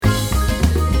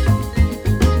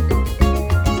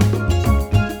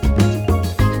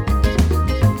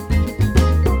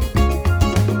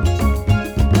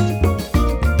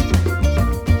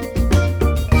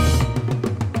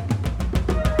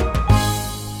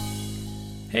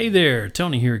Hey there,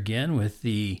 Tony here again with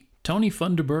the Tony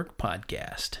Funderburk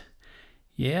podcast.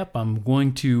 Yep, I'm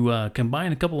going to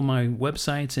combine a couple of my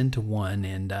websites into one,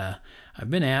 and I've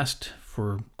been asked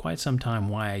for quite some time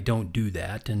why I don't do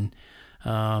that, and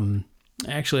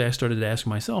actually I started to ask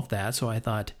myself that, so I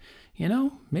thought,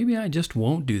 maybe I just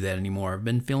won't do that anymore. I've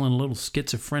been feeling a little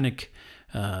schizophrenic,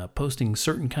 posting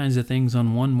certain kinds of things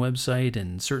on one website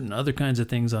and certain other kinds of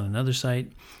things on another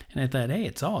site, and I thought, hey,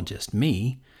 it's all just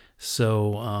me.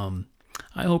 So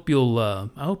I hope you'll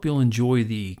enjoy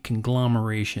the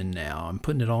conglomeration now. I'm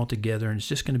putting it all together, and it's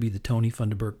just going to be the Tony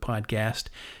Funderburk podcast.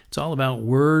 It's all about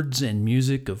words and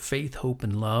music of faith, hope,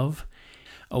 and love.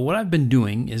 What I've been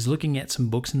doing is looking at some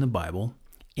books in the Bible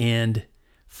and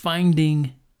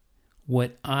finding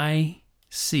what I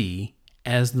see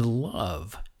as the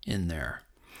love in there,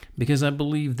 because I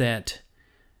believe that,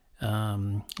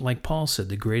 like Paul said,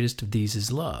 the greatest of these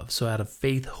is love. So out of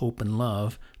faith, hope, and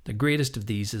love, the greatest of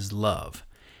these is love.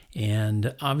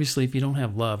 And obviously, if you don't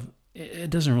have love,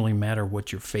 it doesn't really matter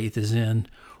what your faith is in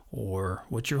or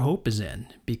what your hope is in,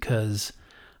 because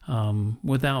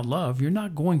without love, you're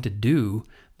not going to do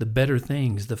the better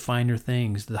things, the finer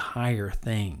things, the higher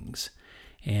things.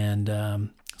 And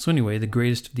so anyway, the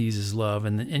greatest of these is love.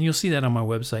 And you'll see that on my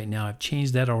website now. I've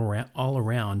changed that all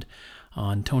around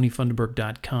on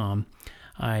TonyFunderburk.com.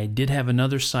 I did have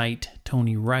another site,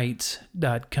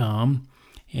 TonyWrites.com,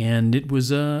 and it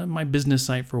was my business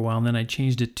site for a while, and then I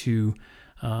changed it to,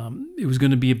 it was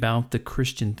going to be about the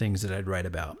Christian things that I'd write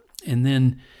about. And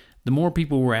then the more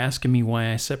people were asking me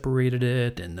why I separated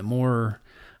it, and the more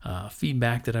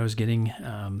feedback that I was getting,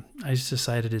 I just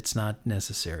decided it's not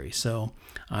necessary. So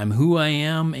I'm who I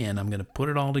am, and I'm going to put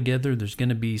it all together. There's going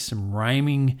to be some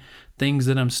rhyming things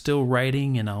that I'm still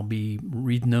writing, and I'll be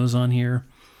reading those on here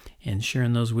and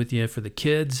sharing those with you for the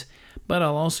kids. But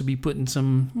I'll also be putting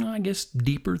some,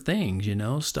 deeper things,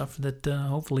 stuff that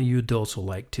hopefully you adults will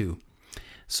like too.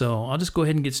 So I'll just go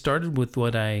ahead and get started with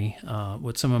what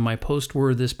some of my posts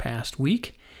were this past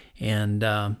week, and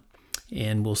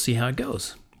we'll see how it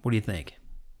goes. What do you think?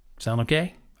 Sound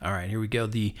okay? All right, here we go.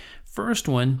 The first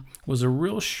one was a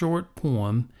real short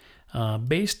poem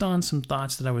based on some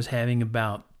thoughts that I was having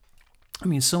about,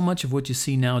 so much of what you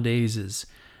see nowadays is,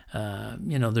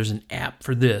 there's an app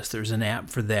for this, there's an app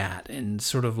for that, and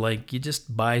sort of like you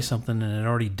just buy something and it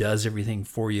already does everything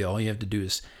for you. All you have to do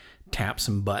is tap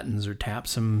some buttons or tap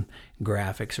some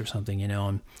graphics or something,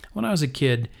 And when I was a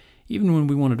kid, even when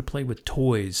we wanted to play with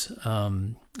toys, a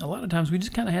lot of times we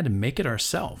just kind of had to make it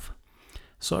ourselves.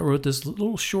 So I wrote this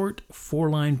little short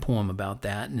 4-line poem about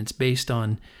that, and it's based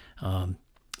on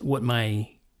what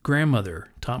my grandmother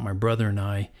taught my brother and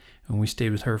I when we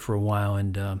stayed with her for a while,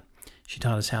 and she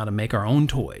taught us how to make our own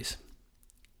toys.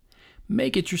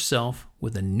 Make it yourself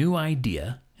with a new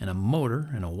idea and a motor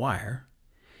and a wire.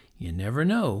 You never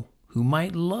know who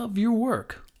might love your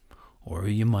work or who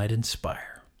you might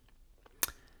inspire.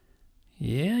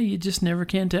 Yeah, you just never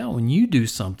can tell. When you do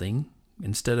something,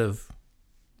 instead of,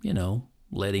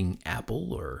 letting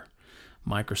Apple or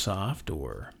Microsoft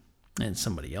and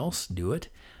somebody else do it,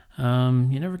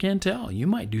 you never can tell. You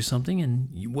might do something, and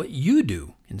what you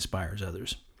do inspires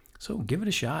others. So give it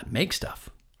a shot. Make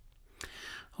stuff.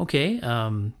 Okay,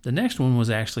 the next one was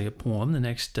actually a poem. The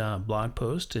next blog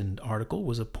post and article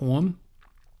was a poem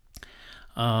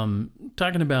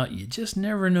talking about you just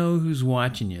never know who's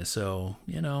watching you. So,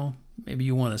 maybe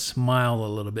you want to smile a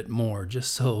little bit more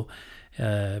just so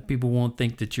people won't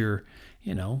think that you're,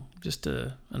 just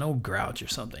an old grouch or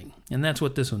something. And that's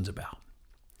what this one's about.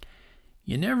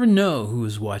 You never know who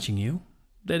is watching you.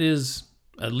 That is,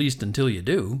 at least until you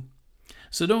do.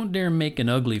 So don't dare make an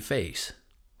ugly face,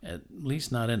 at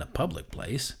least not in a public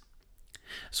place.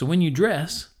 So when you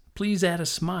dress, please add a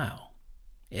smile.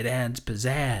 It adds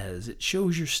pizzazz, it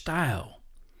shows your style,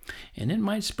 and it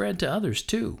might spread to others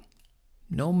too,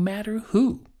 no matter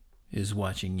who is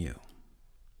watching you.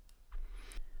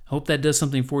 Hope that does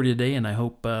something for you today, and I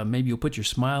hope maybe you'll put your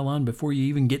smile on before you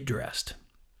even get dressed.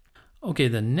 Okay,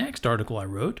 the next article I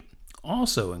wrote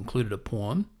also included a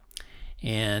poem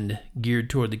and geared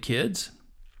toward the kids.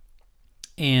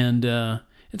 And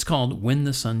it's called When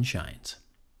the Sun Shines.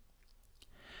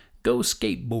 Go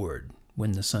skateboard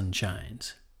when the sun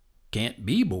shines. Can't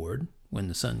be bored when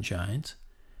the sun shines.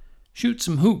 Shoot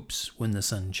some hoops when the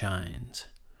sun shines.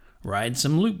 Ride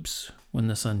some loops when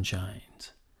the sun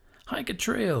shines. Hike a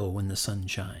trail when the sun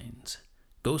shines.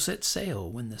 Go set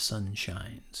sail when the sun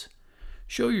shines.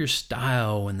 Show your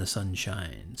style when the sun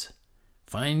shines.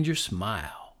 Find your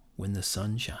smile when the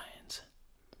sun shines.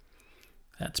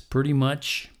 That's pretty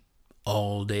much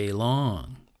all day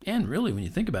long. And really, when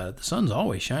you think about it, the sun's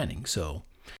always shining. So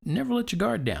Never let your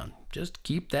guard down. Just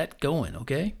keep that going,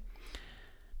 okay?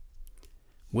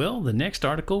 Well, the next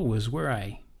article was where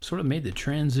I sort of made the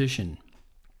transition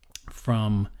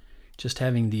from just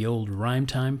having the old Rhyme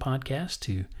Time podcast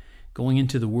to going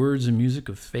into the words and music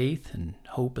of faith and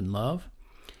hope and love.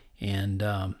 And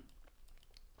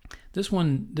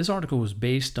this article was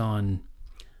based on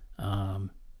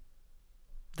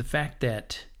the fact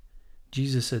that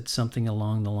Jesus said something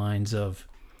along the lines of,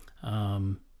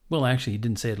 well, actually, he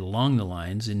didn't say it along the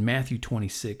lines. In Matthew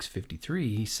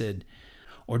 26:53, he said,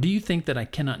 "Or do you think that I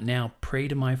cannot now pray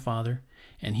to my Father,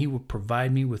 and he will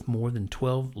provide me with more than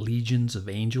 12 legions of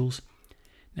angels?"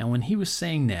 Now, when he was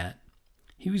saying that,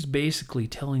 he was basically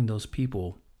telling those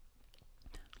people,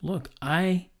 look,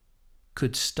 I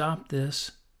could stop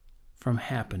this from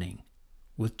happening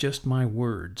with just my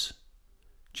words.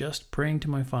 Just praying to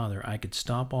my Father, I could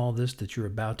stop all this that you're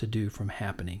about to do from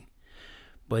happening.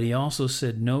 But he also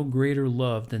said, no greater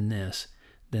love than this,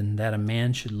 than that a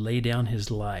man should lay down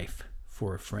his life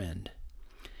for a friend.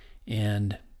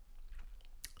 And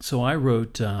so I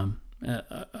wrote an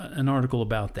article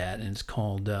about that, and it's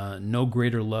called No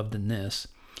Greater Love Than This,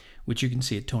 which you can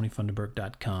see at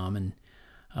tonyfunderburk.com.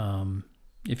 And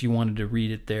if you wanted to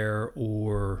read it there,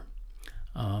 or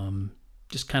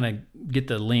just kind of get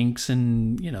the links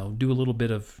and, do a little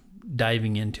bit of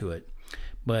diving into it.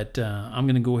 But I'm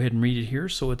going to go ahead and read it here,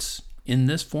 so it's in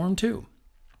this form too.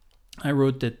 I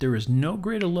wrote that there is no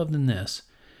greater love than this,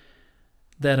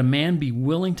 that a man be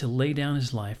willing to lay down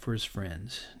his life for his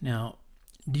friends. Now,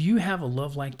 do you have a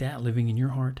love like that living in your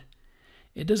heart?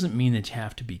 It doesn't mean that you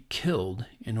have to be killed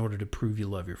in order to prove you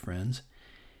love your friends.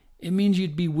 It means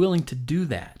you'd be willing to do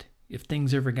that if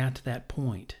things ever got to that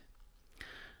point.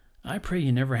 I pray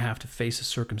you never have to face a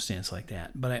circumstance like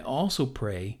that, but I also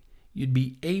pray you'd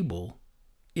be able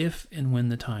if and when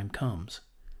the time comes.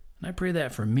 And I pray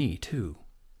that for me too.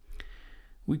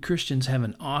 We Christians have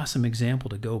an awesome example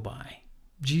to go by.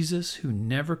 Jesus, who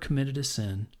never committed a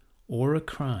sin or a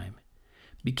crime,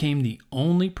 became the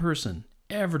only person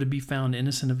ever to be found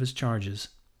innocent of his charges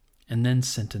and then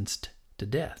sentenced to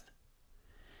death.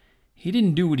 He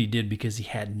didn't do what he did because he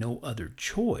had no other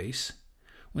choice.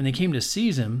 When they came to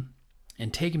seize him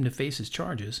and take him to face his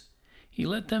charges, he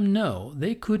let them know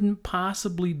they couldn't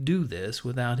possibly do this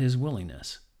without his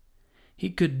willingness.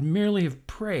 He could merely have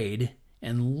prayed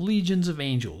and legions of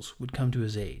angels would come to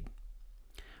his aid.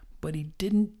 But he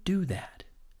didn't do that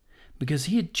because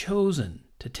he had chosen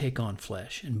to take on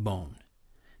flesh and bone,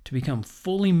 to become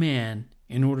fully man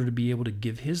in order to be able to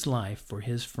give his life for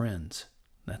his friends.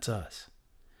 That's us.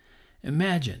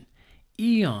 Imagine,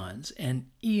 eons and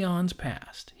eons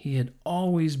past, he had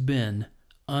always been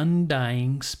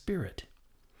undying spirit.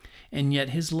 And yet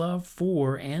his love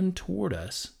for and toward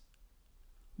us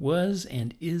was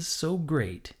and is so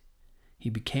great, he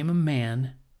became a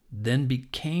man, then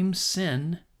became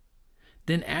sin,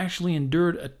 then actually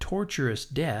endured a torturous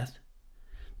death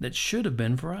that should have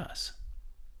been for us.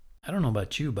 I don't know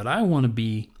about you, but I want to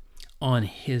be on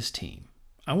his team.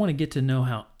 I want to get to know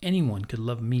how anyone could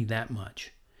love me that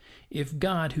much. If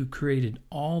God, who created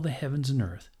all the heavens and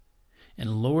earth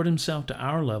and lowered himself to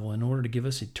our level in order to give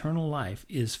us eternal life,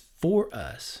 is for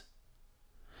us,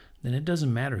 then it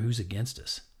doesn't matter who's against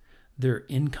us. They're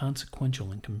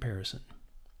inconsequential in comparison.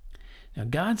 Now,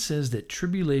 God says that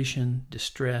tribulation,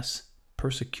 distress,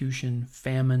 persecution,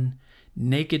 famine,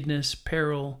 nakedness,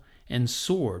 peril, and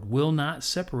sword will not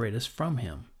separate us from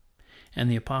him. And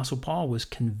the Apostle Paul was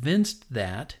convinced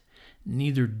that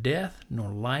neither death, nor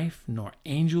life, nor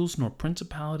angels, nor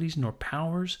principalities, nor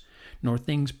powers, nor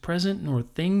things present, nor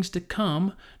things to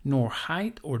come, nor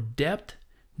height or depth,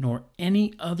 nor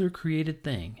any other created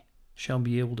thing shall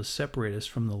be able to separate us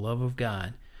from the love of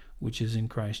God, which is in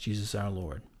Christ Jesus our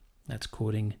Lord. That's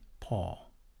quoting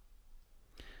Paul.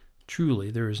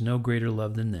 Truly, there is no greater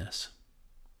love than this.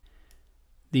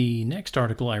 The next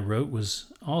article I wrote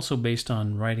was also based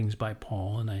on writings by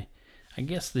Paul, and I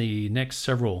guess the next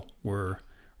several were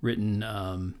written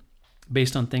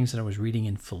based on things that I was reading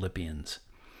in Philippians.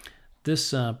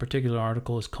 This particular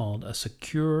article is called A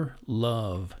Secure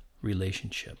Love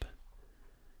Relationship.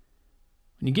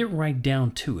 When you get right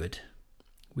down to it,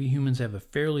 we humans have a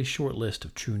fairly short list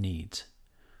of true needs.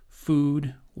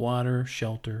 Food, water,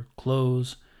 shelter,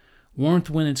 clothes, warmth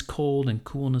when it's cold, and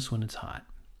coolness when it's hot.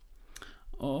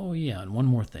 Oh yeah, and one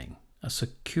more thing. A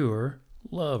secure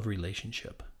love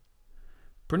relationship.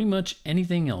 Pretty much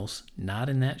anything else not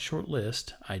in that short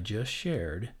list I just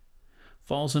shared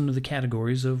falls under the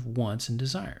categories of wants and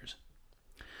desires.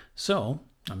 So,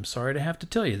 I'm sorry to have to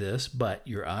tell you this, but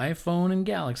your iPhone and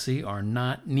Galaxy are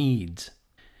not needs.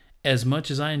 As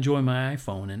much as I enjoy my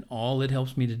iPhone and all it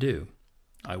helps me to do,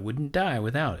 I wouldn't die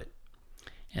without it.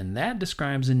 And that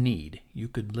describes a need. You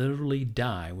could literally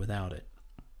die without it.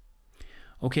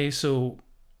 Okay, so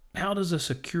how does a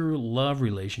secure love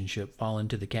relationship fall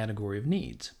into the category of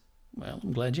needs? Well,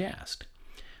 I'm glad you asked.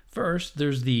 First,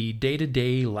 there's the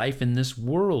day-to-day life in this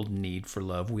world need for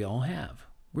love we all have.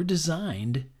 We're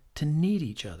designed to need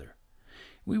each other.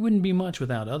 We wouldn't be much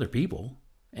without other people,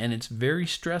 and it's very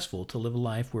stressful to live a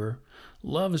life where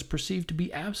love is perceived to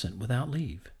be absent without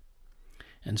leave.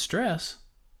 And stress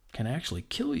can actually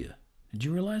kill you. Did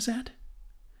you realize that?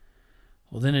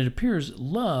 Well, then it appears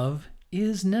love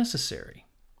is necessary.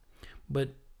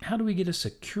 But how do we get a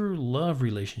secure love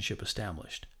relationship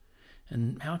established?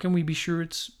 And how can we be sure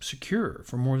it's secure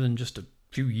for more than just a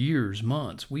few years,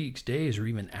 months, weeks, days, or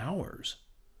even hours?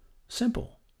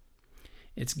 Simple.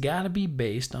 It's got to be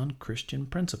based on Christian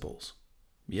principles.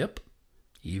 Yep.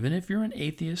 Even if you're an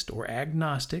atheist or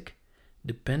agnostic,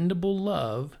 dependable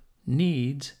love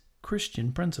needs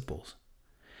Christian principles.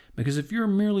 Because if you're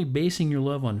merely basing your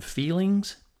love on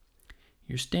feelings,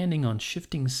 you're standing on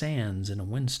shifting sands in a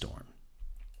windstorm.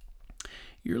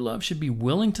 Your love should be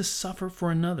willing to suffer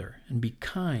for another and be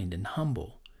kind and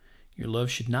humble. Your love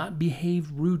should not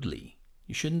behave rudely.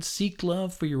 You shouldn't seek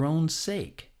love for your own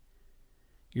sake.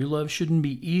 Your love shouldn't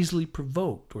be easily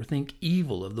provoked or think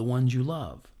evil of the ones you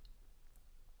love.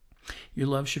 Your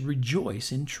love should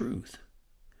rejoice in truth.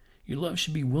 Your love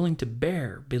should be willing to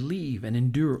bear, believe, and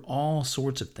endure all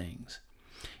sorts of things.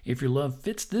 If your love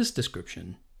fits this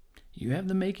description, you have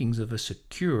the makings of a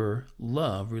secure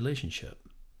love relationship.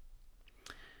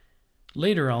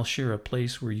 Later, I'll share a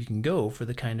place where you can go for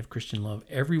the kind of Christian love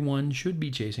everyone should be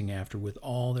chasing after with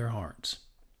all their hearts.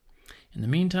 In the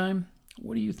meantime,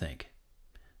 what do you think?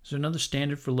 Is there another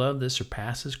standard for love that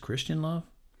surpasses Christian love?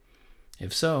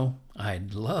 If so,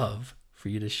 I'd love for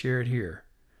you to share it here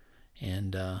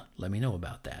and let me know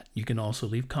about that. You can also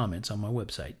leave comments on my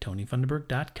website,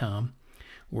 tonyfunderburk.com.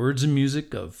 Words and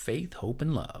music of faith, hope,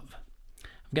 and love.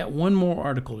 I've got one more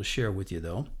article to share with you,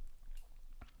 though.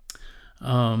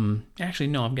 Actually,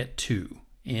 no, I've got two.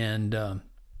 And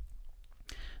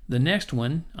the next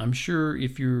one, I'm sure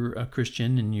if you're a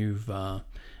Christian and you've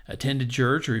attended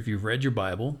church or if you've read your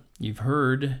Bible, you've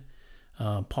heard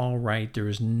Paul write, there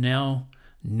is now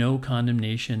no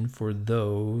condemnation for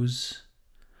those.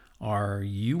 Are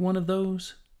you one of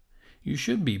those? You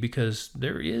should be, because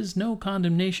there is no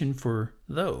condemnation for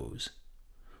those.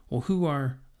 Well, who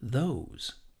are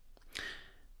those?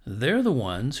 They're the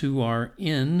ones who are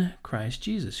in Christ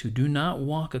Jesus, who do not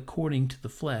walk according to the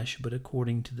flesh, but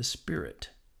according to the Spirit.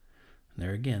 And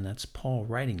there again, that's Paul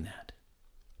writing that.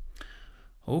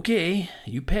 Okay,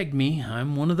 you pegged me.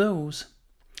 I'm one of those.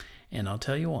 And I'll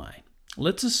tell you why.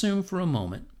 Let's assume for a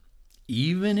moment,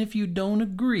 even if you don't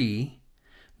agree,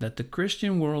 that the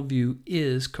Christian worldview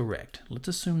is correct. Let's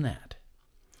assume that.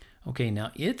 Okay,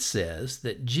 now it says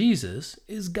that Jesus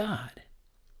is God.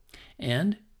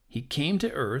 And he came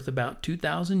to earth about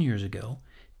 2,000 years ago,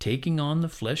 taking on the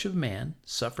flesh of man,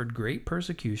 suffered great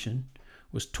persecution,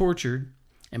 was tortured,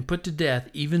 and put to death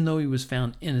even though he was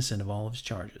found innocent of all of his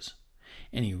charges.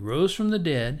 And he rose from the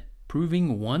dead,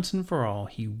 proving once and for all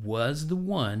he was the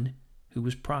one who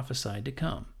was prophesied to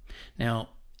come. Now,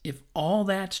 if all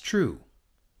that's true,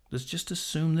 let's just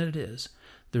assume that it is,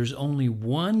 there's only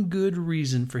one good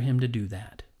reason for him to do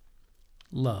that: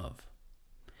 love.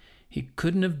 He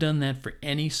couldn't have done that for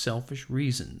any selfish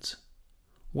reasons.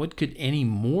 What could any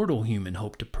mortal human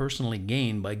hope to personally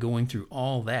gain by going through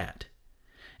all that?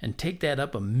 And take that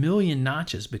up a million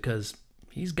notches because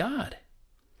he's God.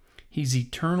 He's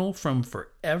eternal from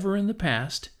forever in the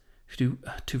past to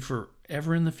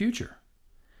forever in the future.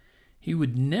 He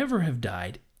would never have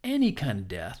died any kind of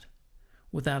death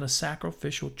without a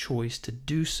sacrificial choice to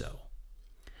do so.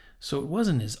 So it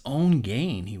wasn't his own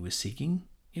gain he was seeking.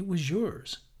 It was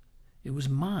yours. It was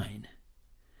mine.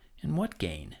 And what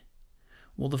gain?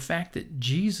 Well, the fact that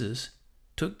Jesus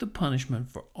took the punishment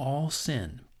for all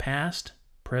sin, past,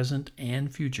 present,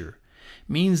 and future,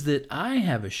 means that I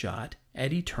have a shot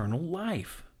at eternal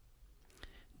life.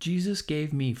 Jesus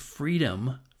gave me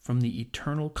freedom from the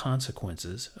eternal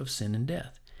consequences of sin and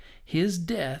death. His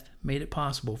death made it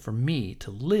possible for me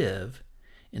to live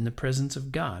in the presence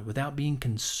of God without being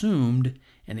consumed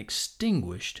and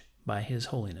extinguished by His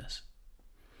holiness.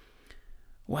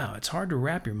 Wow, it's hard to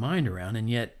wrap your mind around, and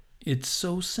yet it's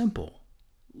so simple.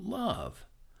 Love,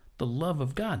 the love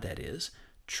of God, that is,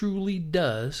 truly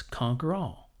does conquer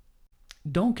all.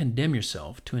 Don't condemn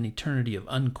yourself to an eternity of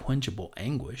unquenchable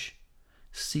anguish.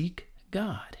 Seek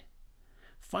God.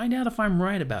 Find out if I'm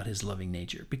right about His loving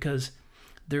nature, because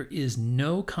there is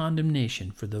no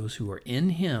condemnation for those who are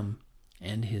in Him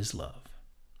and His love.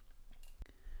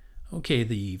 Okay,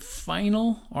 the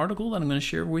final article that I'm going to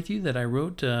share with you that I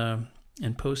wrote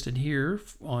and posted here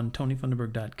on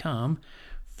tonyfunderburk.com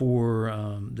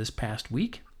for this past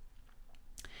week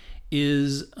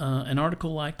is an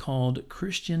article I called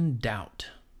Christian Doubt.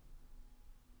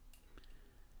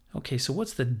 Okay, so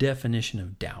what's the definition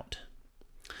of doubt?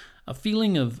 A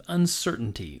feeling of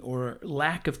uncertainty or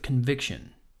lack of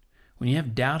conviction. When you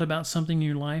have doubt about something in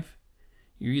your life,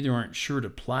 you either aren't sure it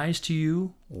applies to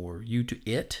you or you to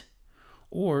it,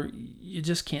 or you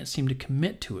just can't seem to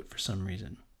commit to it for some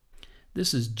reason.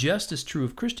 This is just as true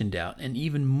of Christian doubt and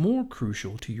even more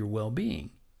crucial to your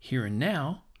well-being, here and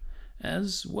now,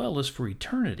 as well as for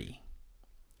eternity.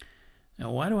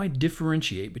 Now, why do I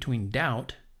differentiate between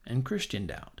doubt and Christian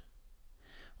doubt?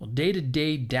 Well,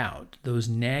 day-to-day doubt, those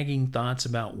nagging thoughts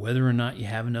about whether or not you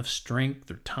have enough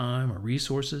strength or time or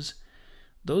resources,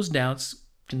 those doubts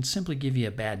can simply give you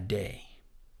a bad day.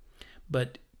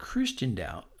 But Christian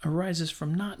doubt arises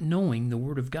from not knowing the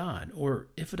Word of God, or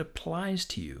if it applies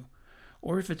to you,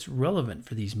 or if it's relevant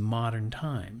for these modern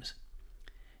times.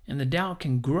 And the doubt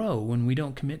can grow when we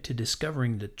don't commit to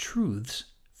discovering the truths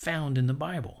found in the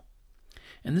Bible.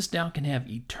 And this doubt can have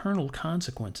eternal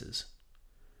consequences.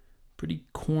 Pretty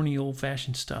corny,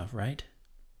 old-fashioned stuff, right?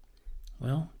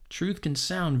 Well, truth can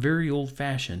sound very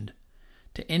old-fashioned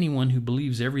to anyone who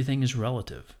believes everything is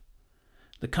relative.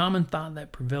 The common thought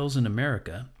that prevails in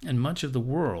America and much of the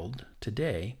world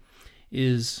today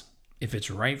is, if it's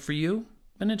right for you,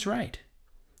 then it's right.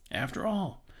 After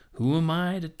all, who am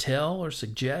I to tell or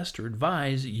suggest or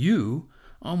advise you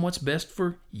on what's best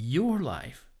for your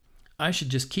life? I should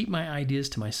just keep my ideas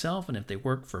to myself, and if they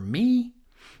work for me,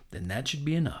 then that should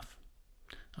be enough.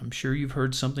 I'm sure you've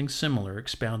heard something similar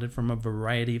expounded from a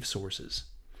variety of sources.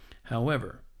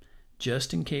 However,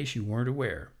 just in case you weren't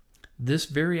aware, this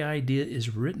very idea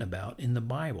is written about in the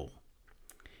Bible.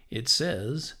 It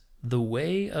says, "The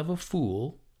way of a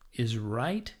fool is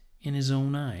right in his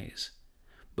own eyes,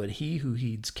 but he who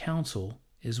heeds counsel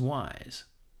is wise."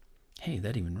 Hey,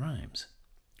 that even rhymes.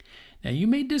 Now, you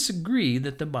may disagree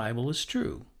that the Bible is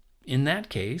true. In that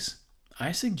case,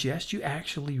 I suggest you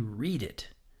actually read it.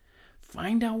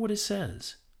 Find out what it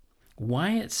says,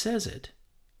 why it says it,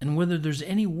 and whether there's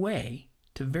any way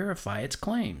to verify its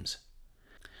claims.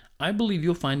 I believe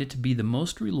you'll find it to be the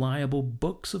most reliable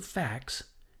books of facts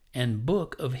and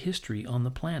book of history on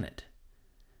the planet.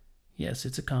 Yes,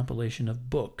 it's a compilation of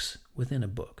books within a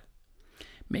book.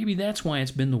 Maybe that's why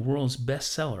it's been the world's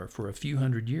bestseller for a few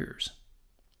hundred years.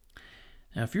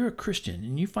 Now, if you're a Christian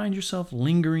and you find yourself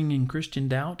lingering in Christian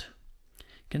doubt,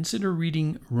 consider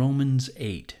reading Romans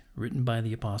 8, written by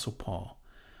the Apostle Paul.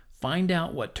 Find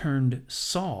out what turned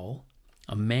Saul,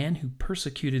 a man who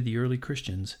persecuted the early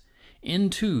Christians,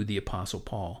 into the Apostle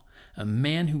Paul, a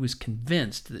man who was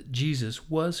convinced that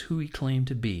Jesus was who he claimed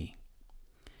to be.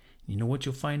 You know what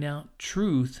you'll find out?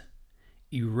 Truth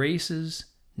erases,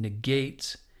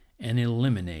 negates, and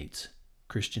eliminates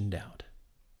Christian doubt.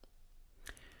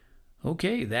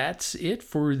 Okay, that's it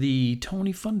for the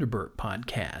Tony Funderburk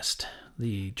podcast,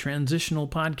 the transitional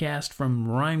podcast from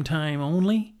rhyme time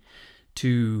only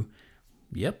to,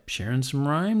 sharing some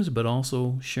rhymes, but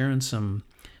also sharing some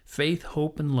faith,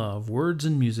 hope, and love, words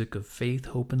and music of faith,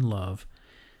 hope, and love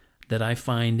that I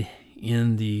find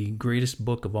in the greatest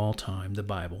book of all time, the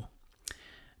Bible.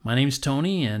 My name's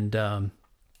Tony, and I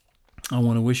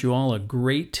want to wish you all a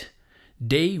great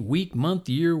day, week, month,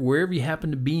 year, wherever you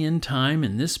happen to be in time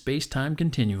in this space-time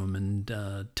continuum.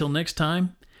 And till next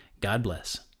time, God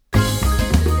bless.